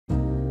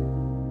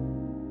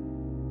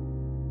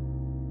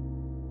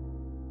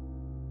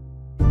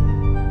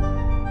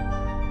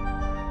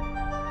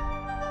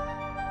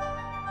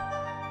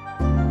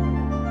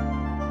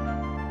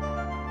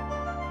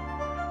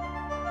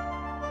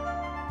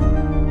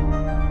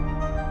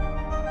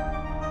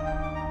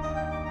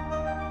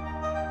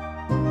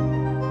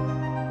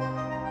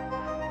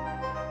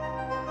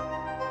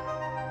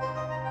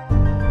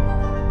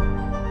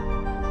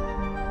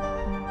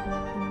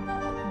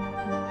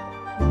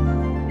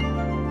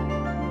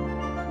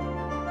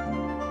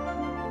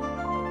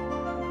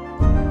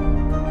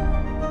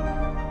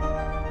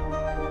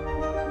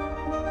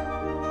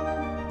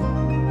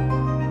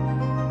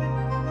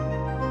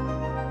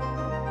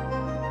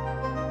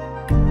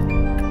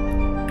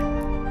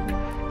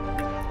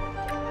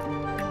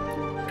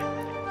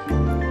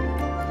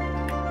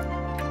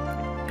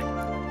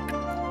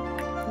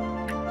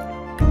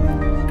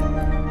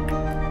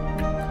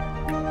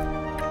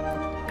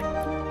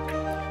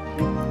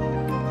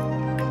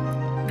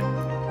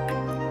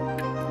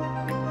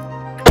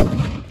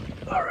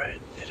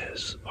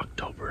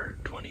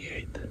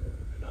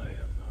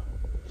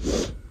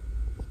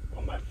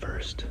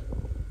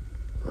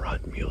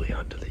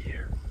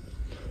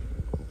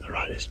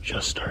is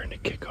just starting to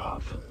kick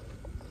off.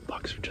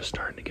 Bucks are just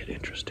starting to get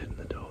interested in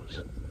the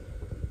does.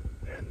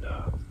 And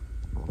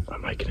I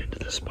might get into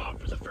this spot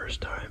for the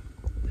first time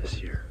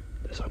this year,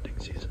 this hunting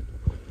season,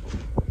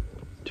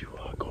 to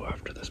go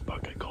after this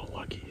buck I call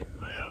Lucky.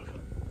 I have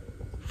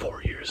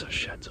 4 years of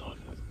sheds off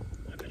him.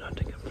 I've been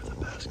hunting him for the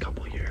past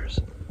couple years.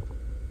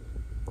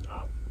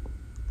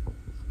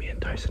 Me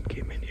and Tyson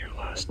came in here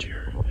last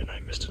year and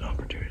I missed an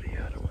opportunity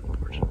at him,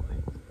 unfortunately.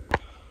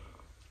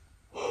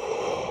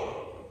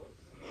 Oh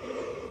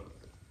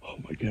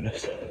my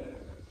goodness.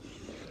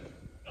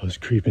 I was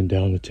creeping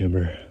down the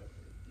timber.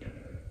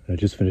 I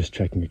just finished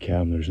checking the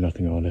cam, there's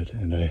nothing on it,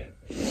 and I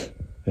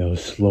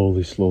was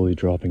slowly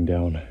dropping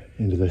down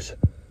into this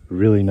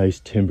really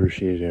nice timber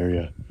shaded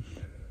area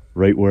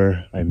right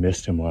where I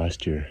missed him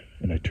last year.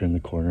 And I turned the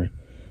corner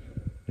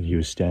and he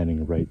was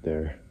standing right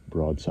there,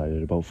 broadside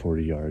at about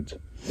 40 yards.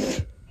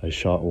 I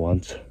shot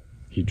once,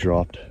 he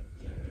dropped,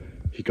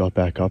 he got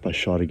back up, I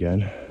shot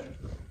again.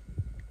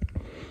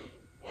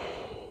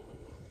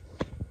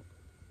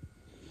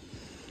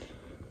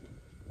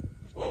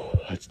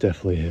 That's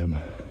definitely him.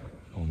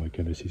 Oh my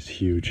goodness, he's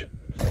huge.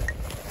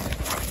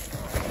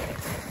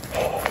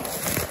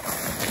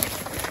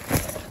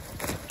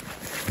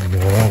 No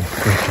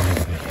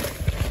freaking way.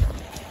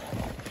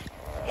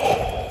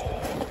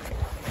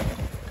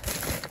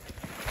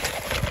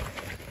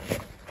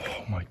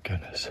 Oh my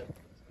goodness.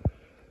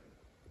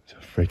 It's a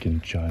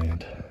freaking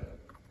giant.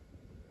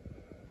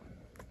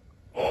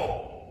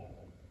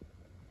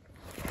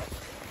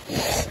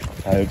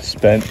 I've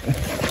spent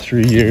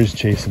 3 years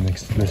chasing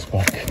this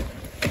buck.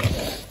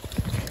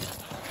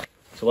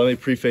 So let me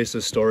preface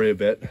this story a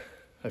bit.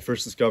 I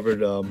first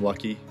discovered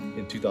Lucky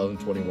in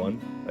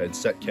 2021. I had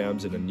set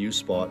cams in a new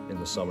spot in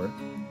the summer,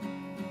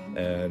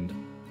 and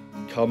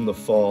come the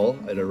fall,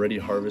 I'd already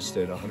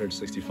harvested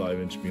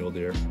 165-inch mule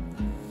deer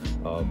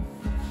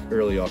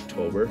early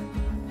October,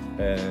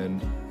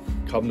 and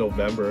come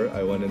November,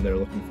 I went in there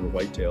looking for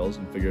whitetails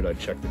and figured I'd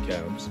check the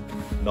cams,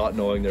 not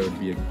knowing there would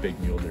be a big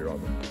mule deer on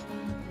them.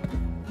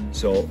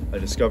 So I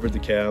discovered the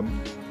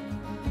cam,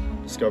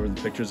 discovered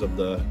the pictures of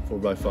the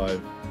 4x5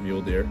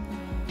 mule deer,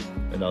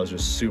 and I was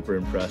just super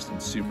impressed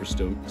and super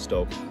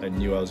stoked. I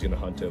knew I was going to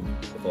hunt him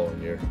the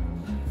following year.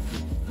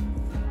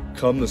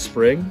 Come the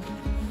spring,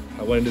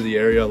 I went into the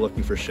area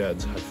looking for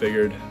sheds. I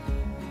figured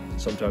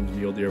sometimes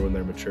mule deer, when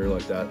they're mature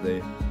like that,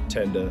 they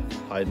tend to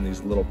hide in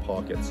these little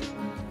pockets.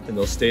 And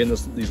they'll stay in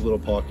these little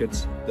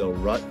pockets, they'll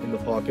rut in the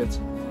pockets,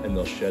 and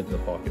they'll shed in the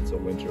pockets, they'll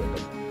winter in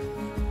them.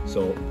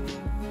 So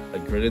I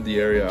gridded the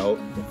area out.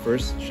 The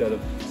first set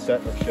of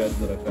sheds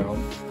that I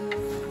found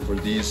were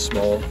these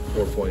small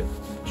 4-point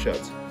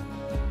sheds.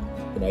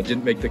 And I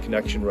didn't make the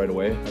connection right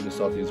away. I just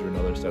thought these were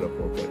another set of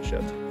 4-point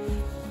sheds.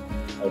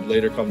 I would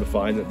later come to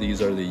find that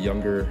these are the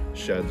younger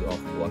sheds off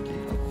of Lucky.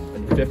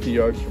 And 50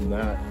 yards from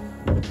that,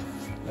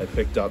 I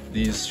picked up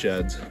these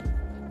sheds,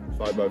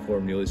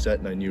 5x4 muley set,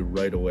 and I knew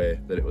right away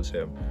that it was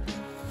him.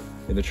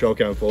 In the trail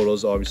cam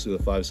photos, obviously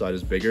the 5 side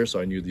is bigger, so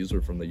I knew these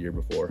were from the year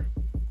before.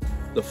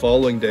 The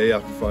following day,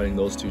 after finding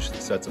those 2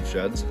 sets of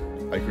sheds,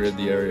 I gridded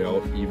the area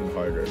out even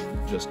harder,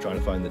 just trying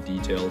to find the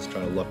details,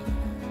 trying to look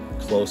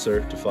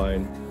closer to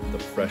find the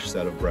fresh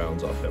set of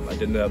browns off him. I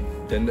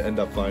didn't end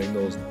up finding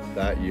those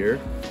that year,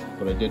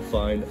 but I did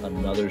find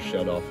another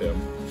shed off him,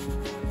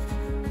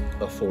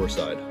 a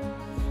 4-side.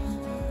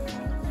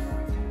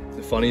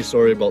 The funny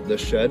story about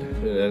this shed,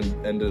 it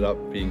ended up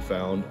being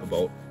found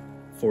about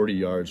 40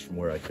 yards from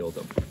where I killed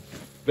him. A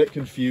bit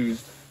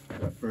confused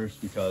at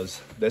first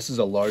because this is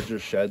a larger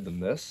shed than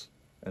this,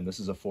 and this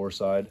is a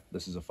 4-side,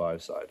 this is a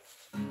 5-side.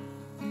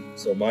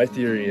 So my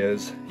theory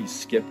is he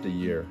skipped a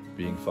year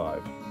being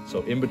 5.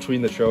 So in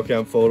between the trail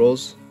cam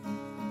photos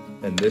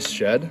and this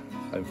shed,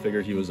 I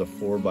figured he was a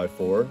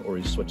 4x4, or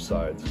he switched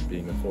sides,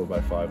 being a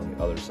 4x5 on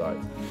the other side.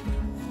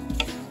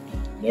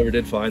 Never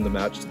did find the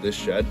match to this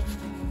shed.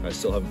 I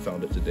still haven't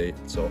found it to date,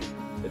 so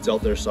it's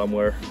out there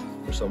somewhere,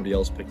 or somebody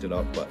else picked it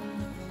up, but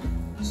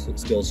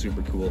it's still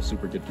super cool,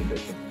 super good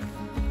condition.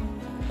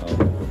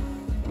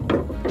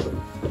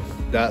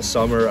 That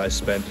summer I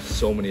spent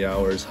so many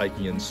hours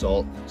hiking in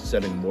salt,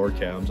 setting more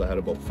cams. I had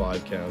about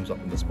 5 cams up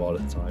in the spot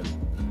at the time,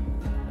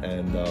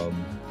 and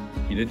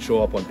he didn't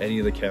show up on any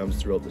of the cams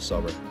throughout the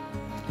summer.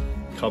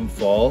 Come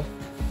fall,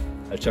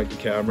 I checked the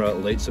camera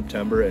late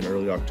September and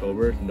early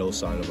October, no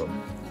sign of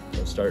him. I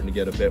was starting to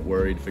get a bit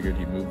worried, figured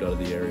he'd moved out of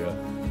the area.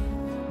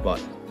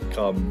 But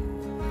come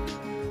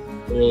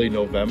early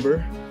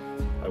November,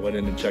 I went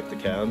in and checked the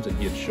cams and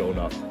he had shown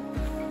up.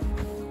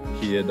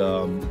 He had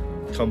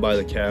come by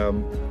the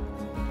cam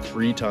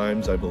 3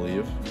 times, I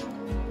believe,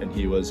 and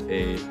he was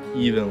a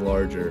even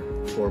larger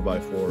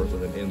 4x4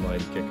 with an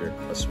inline kicker,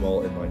 a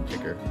small inline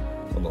kicker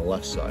on the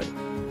left side.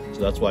 So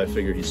that's why I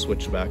figured he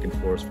switched back and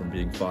forth from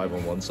being 5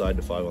 on one side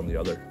to 5 on the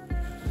other.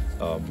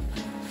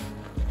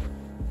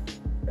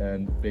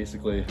 And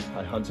basically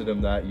I hunted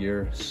him that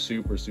year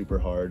super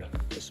hard.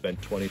 I spent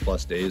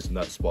 20+ days in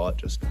that spot.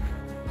 Just,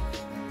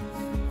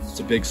 it's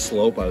a big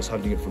slope. I was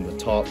hunting it from the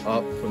top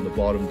up, from the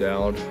bottom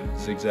down,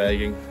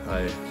 zigzagging.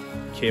 I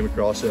came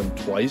across him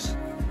twice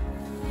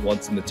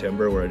once in the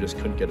timber where I just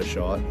couldn't get a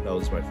shot. That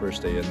was my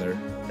first day in there,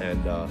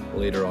 and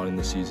later on in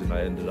the season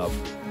I ended up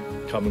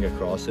coming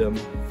across him,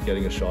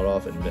 getting a shot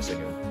off and missing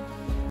him.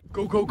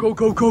 Go, go, go,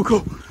 go, go,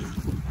 go.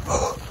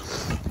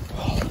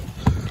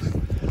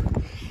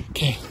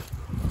 Okay.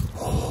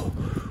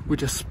 We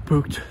just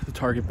spooked the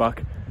target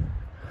buck.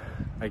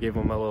 I gave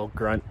him a little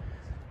grunt.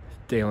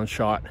 Dalen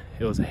shot.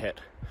 It was a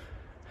hit.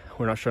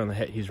 We're not showing the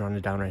hit. He's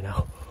running down right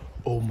now.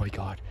 Oh my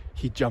God.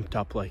 He jumped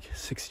up like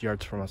 6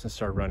 yards from us and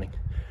started running.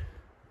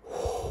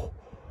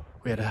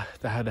 That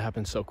had to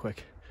happen so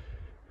quick.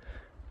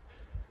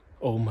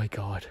 Oh my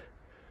God.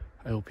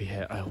 I hope he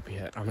hit. I hope he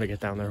hit. I'm gonna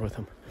get down there with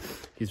him.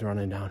 He's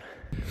running down.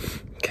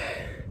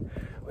 Okay.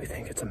 We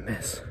think it's a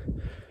miss.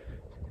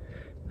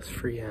 It's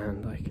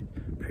freehand, like,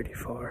 pretty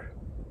far.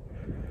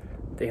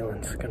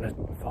 Dalen's gonna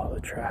follow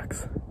the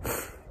tracks.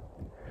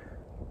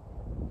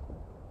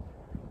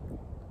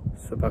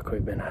 It's the buck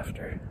we've been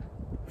after.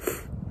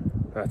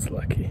 That's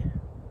lucky.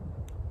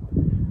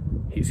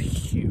 He's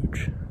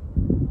huge.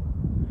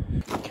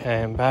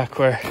 Okay, I'm back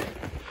where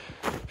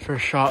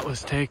first shot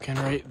was taken,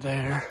 right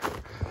there.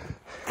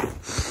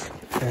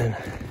 And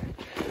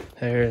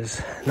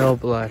there's no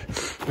blood.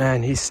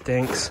 Man, he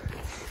stinks.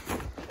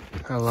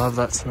 I love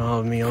that smell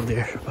of mule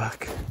deer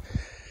buck.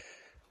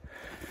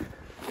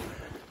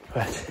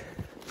 But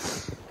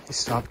he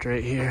stopped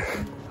right here.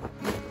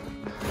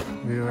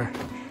 We were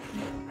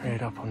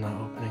right up on that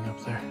opening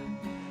up there.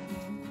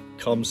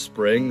 Come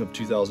spring of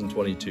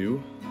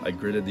 2022, I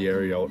gridded the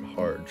area out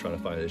hard trying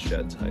to find his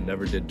sheds. I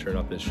never did turn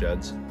up his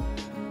sheds.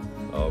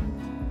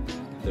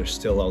 They're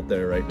still out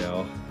there right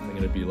now. I'm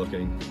going to be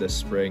looking this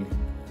spring,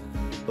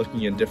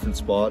 looking in different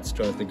spots,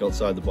 trying to think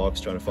outside the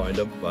box, trying to find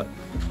them. But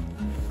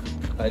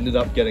I ended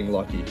up getting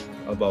lucky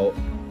about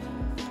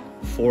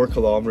 4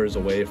 kilometers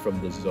away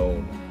from the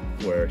zone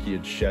where he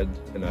had shed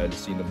and I had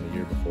seen him the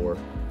year before.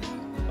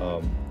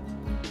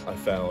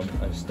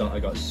 I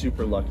got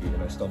super lucky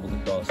and I stumbled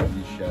across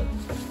these sheds.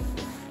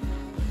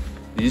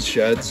 These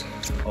sheds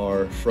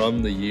are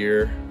from the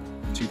year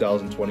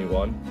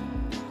 2021,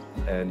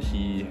 and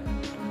he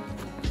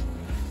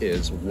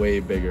is way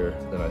bigger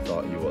than I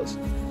thought he was.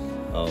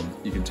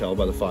 You can tell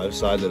by the 5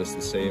 side that it's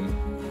the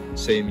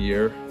same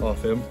year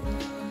off him.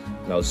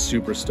 And I was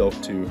super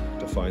stoked to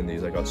find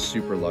these. I got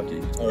super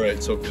lucky. All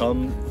right, so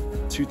come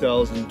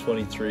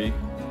 2023,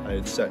 I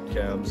had set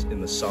cams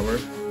in the summer,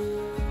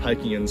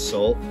 hiking in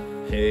salt,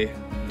 hay,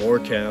 more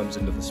cams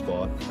into the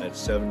spot. I had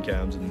 7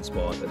 cams in the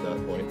spot at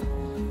that point.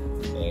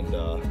 And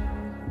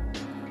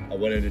I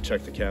went in to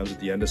check the cams at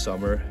the end of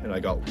summer, and I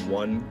got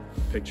 1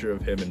 picture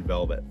of him in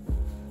velvet.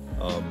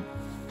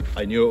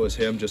 I knew it was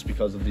him just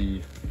because of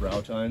the brow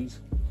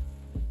tines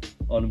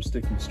on him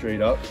sticking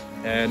straight up,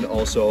 and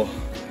also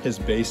his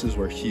bases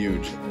were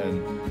huge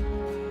and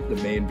the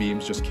main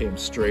beams just came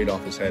straight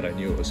off his head. I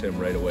knew it was him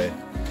right away.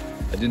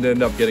 I didn't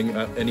end up getting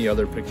any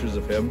other pictures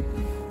of him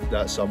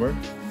that summer,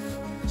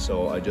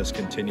 so I just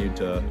continued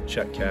to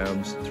check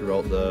cams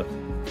throughout the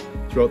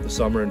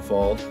summer and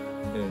fall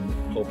in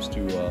hopes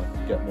to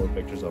get more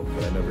pictures of him,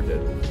 but I never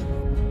did.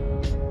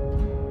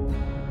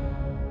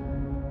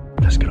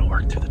 Just gonna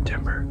work through the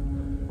timber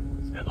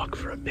and look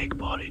for a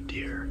big-bodied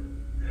deer.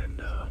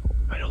 And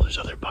I know there's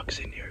other bucks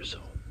in here, so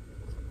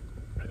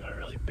I gotta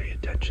really pay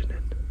attention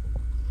and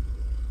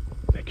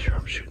make sure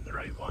I'm shooting the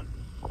right one.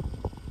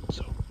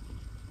 So,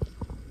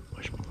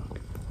 wish me luck.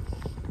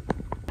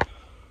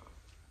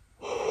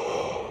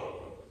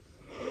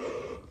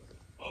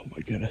 Oh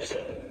my goodness.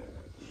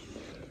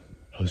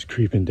 I was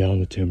creeping down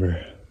the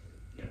timber.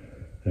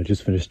 I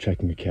just finished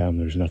checking a cam,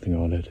 there's nothing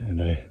on it,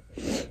 and I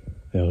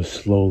was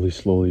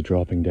slowly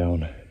dropping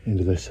down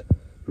into this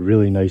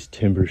really nice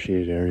timber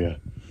shaded area,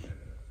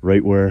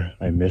 right where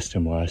I missed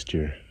him last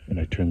year. And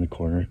I turned the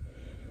corner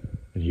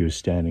and he was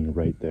standing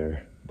right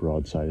there,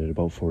 broadside at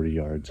about 40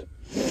 yards.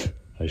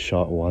 I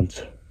shot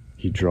once,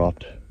 he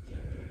dropped,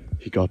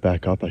 he got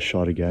back up, I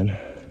shot again.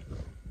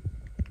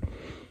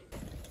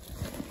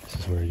 This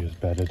is where he was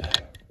bedded.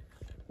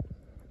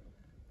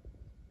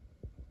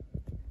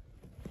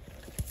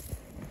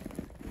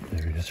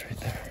 There he is right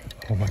there.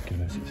 Oh my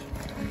goodness, he's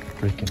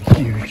freaking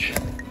huge.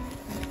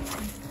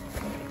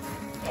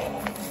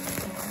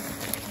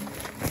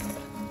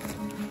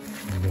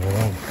 No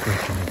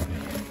freaking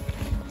way.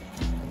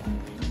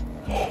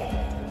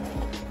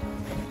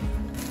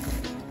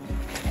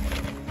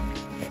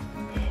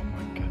 Oh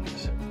my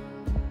goodness.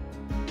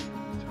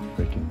 It's a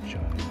freaking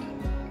giant.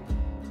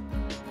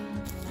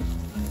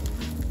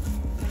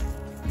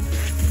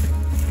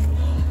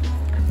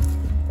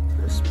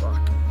 This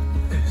buck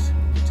is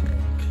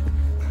tank.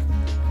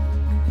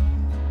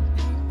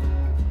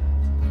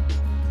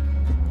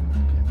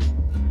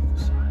 The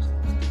size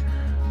of this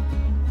deer.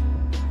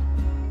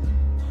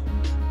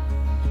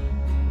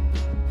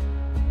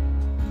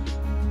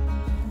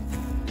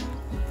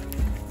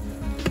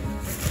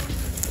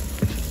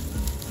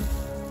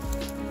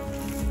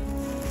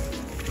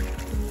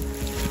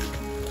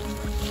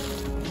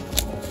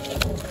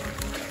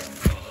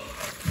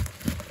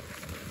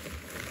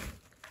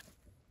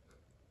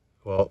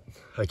 Well,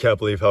 I can't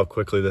believe how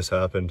quickly this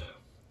happened.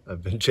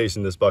 I've been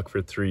chasing this buck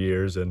for 3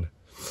 years, and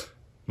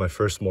my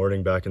first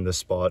morning back in this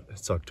spot,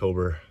 it's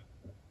October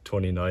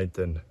 29th,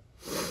 and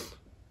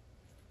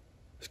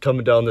he's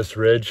coming down this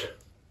ridge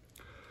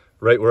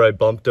right where I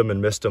bumped him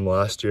and missed him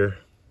last year.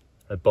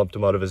 I bumped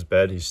him out of his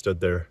bed. He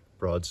stood there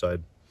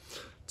broadside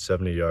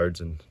 70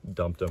 yards and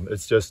dumped him.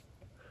 It's just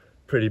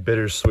pretty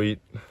bittersweet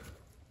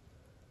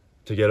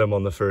to get him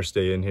on the first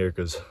day in here,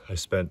 because I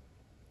spent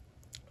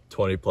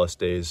 20 plus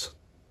days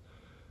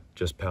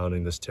just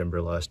pounding this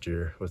timber last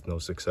year with no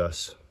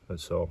success, and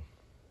so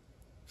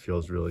it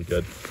feels really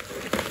good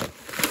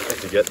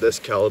to get this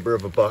caliber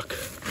of a buck.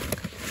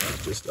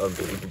 It's just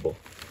unbelievable.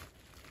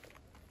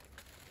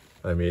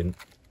 I mean,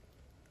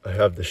 I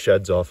have the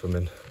sheds off him,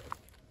 and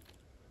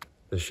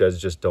the sheds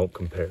just don't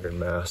compare in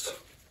mass.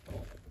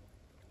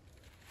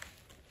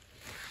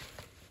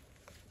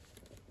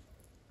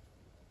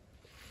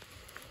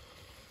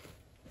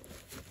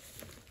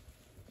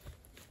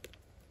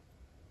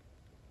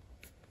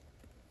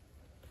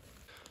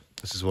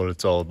 This is what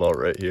it's all about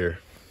right here.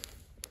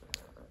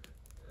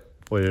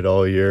 Waited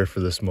all year for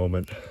this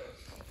moment.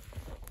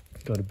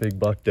 Got a big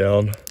buck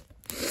down,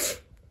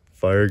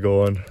 fire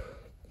going,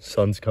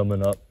 sun's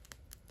coming up.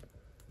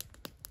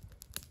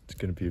 It's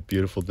gonna be a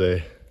beautiful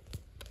day.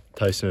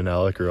 Tyson and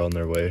Alec are on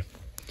their way.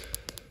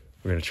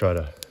 We're gonna try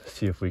to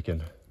see if we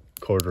can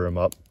quarter him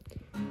up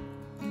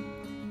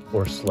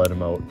or sled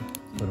him out,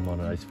 put him on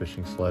an ice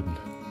fishing sled and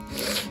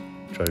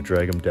try to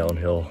drag him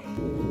downhill.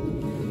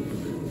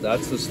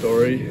 That's the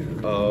story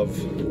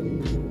of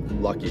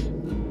Lucky.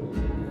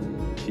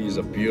 He's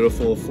a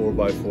beautiful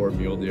 4x4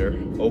 mule deer,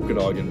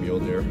 Okanagan mule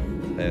deer,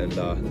 and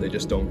they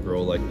just don't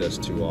grow like this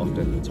too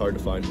often. It's hard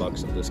to find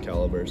bucks of this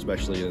caliber,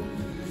 especially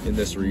in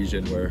this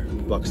region where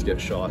bucks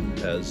get shot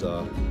as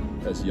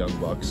young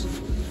bucks,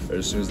 or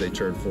as soon as they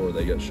turn 4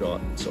 they get shot.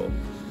 So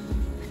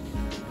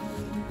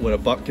when a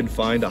buck can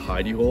find a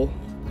hidey hole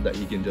that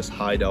he can just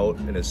hide out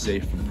and is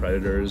safe from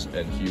predators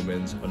and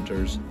humans,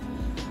 hunters,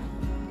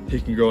 he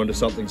can grow into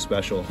something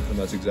special, and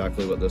that's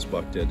exactly what this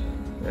buck did.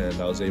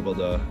 And I was able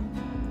to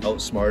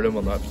outsmart him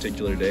on that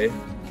particular day,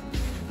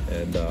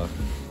 and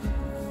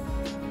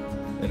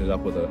ended up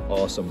with an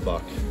awesome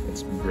buck and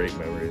some great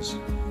memories.